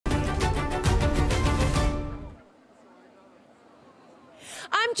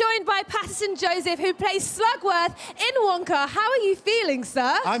I'm joined by Paterson Joseph, who plays Slugworth in Wonka. How are you feeling,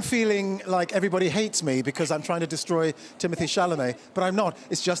 sir? I'm feeling like everybody hates me because I'm trying to destroy Timothée Chalamet, but I'm not.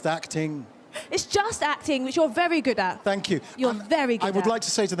 It's just acting. It's just acting, which you're very good at. Thank you. You're very good at. I would like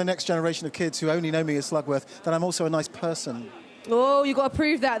to say to the next generation of kids who only know me as Slugworth that I'm also a nice person. Oh, you've got to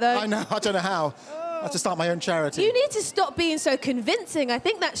prove that, though. I know. I don't know how. I have to start my own charity. You need to stop being so convincing. I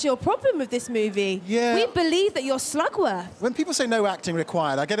think that's your problem with this movie. Yeah. We believe that you're Slugworth. When people say no acting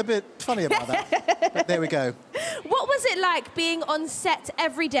required, I get a bit funny about that. But there we go. What was it like being on set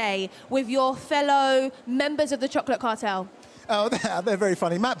every day with your fellow members of the Chocolate Cartel? Oh, they're very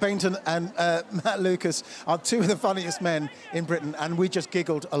funny. Matt Bainton and Matt Lucas are two of the funniest men in Britain, and we just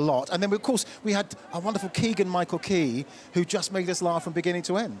giggled a lot. And then, of course, we had our wonderful Keegan-Michael Key, who just made us laugh from beginning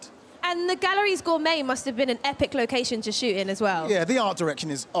to end. And the Galleries Gourmet must have been an epic location to shoot in as well. Yeah, the art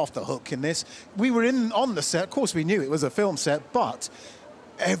direction is off the hook in this. We were on the set. Of course, we knew it was a film set, but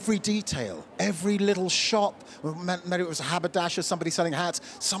every detail, every little shop, maybe it was a haberdasher, somebody selling hats,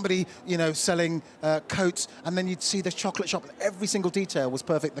 somebody, you know, selling coats, and then you'd see the chocolate shop. Every single detail was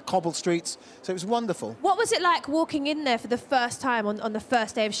perfect, the cobbled streets, so it was wonderful. What was it like walking in there for the first time on the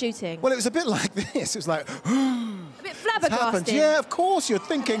first day of shooting? Well, it was a bit like this. It was like, a bit flabbergasting. Yeah, of course, you're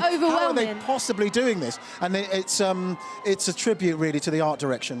thinking, how are they possibly doing this? And it's a tribute, really, to the art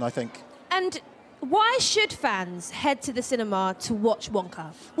direction, I think. And why should fans head to the cinema to watch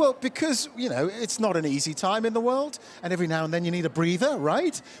Wonka? Well, because, you know, it's not an easy time in the world, and every now and then you need a breather,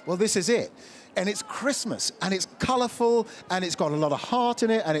 right? Well, this is it. And it's Christmas, and it's colourful, and it's got a lot of heart in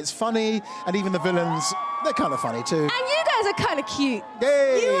it, and it's funny, and even the villains, they're kind of funny too. And you guys are kind of cute.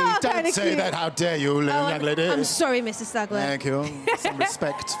 Yay! You are kind of cute. Don't say that, how dare you, young lady. I'm sorry, Mr. Slugworth. Thank you. Some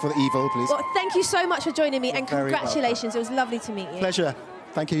respect for the evil, please. Well, thank you so much for joining me, You're and congratulations. It was lovely to meet you. Pleasure.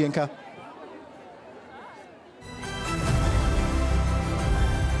 Thank you, Yinka.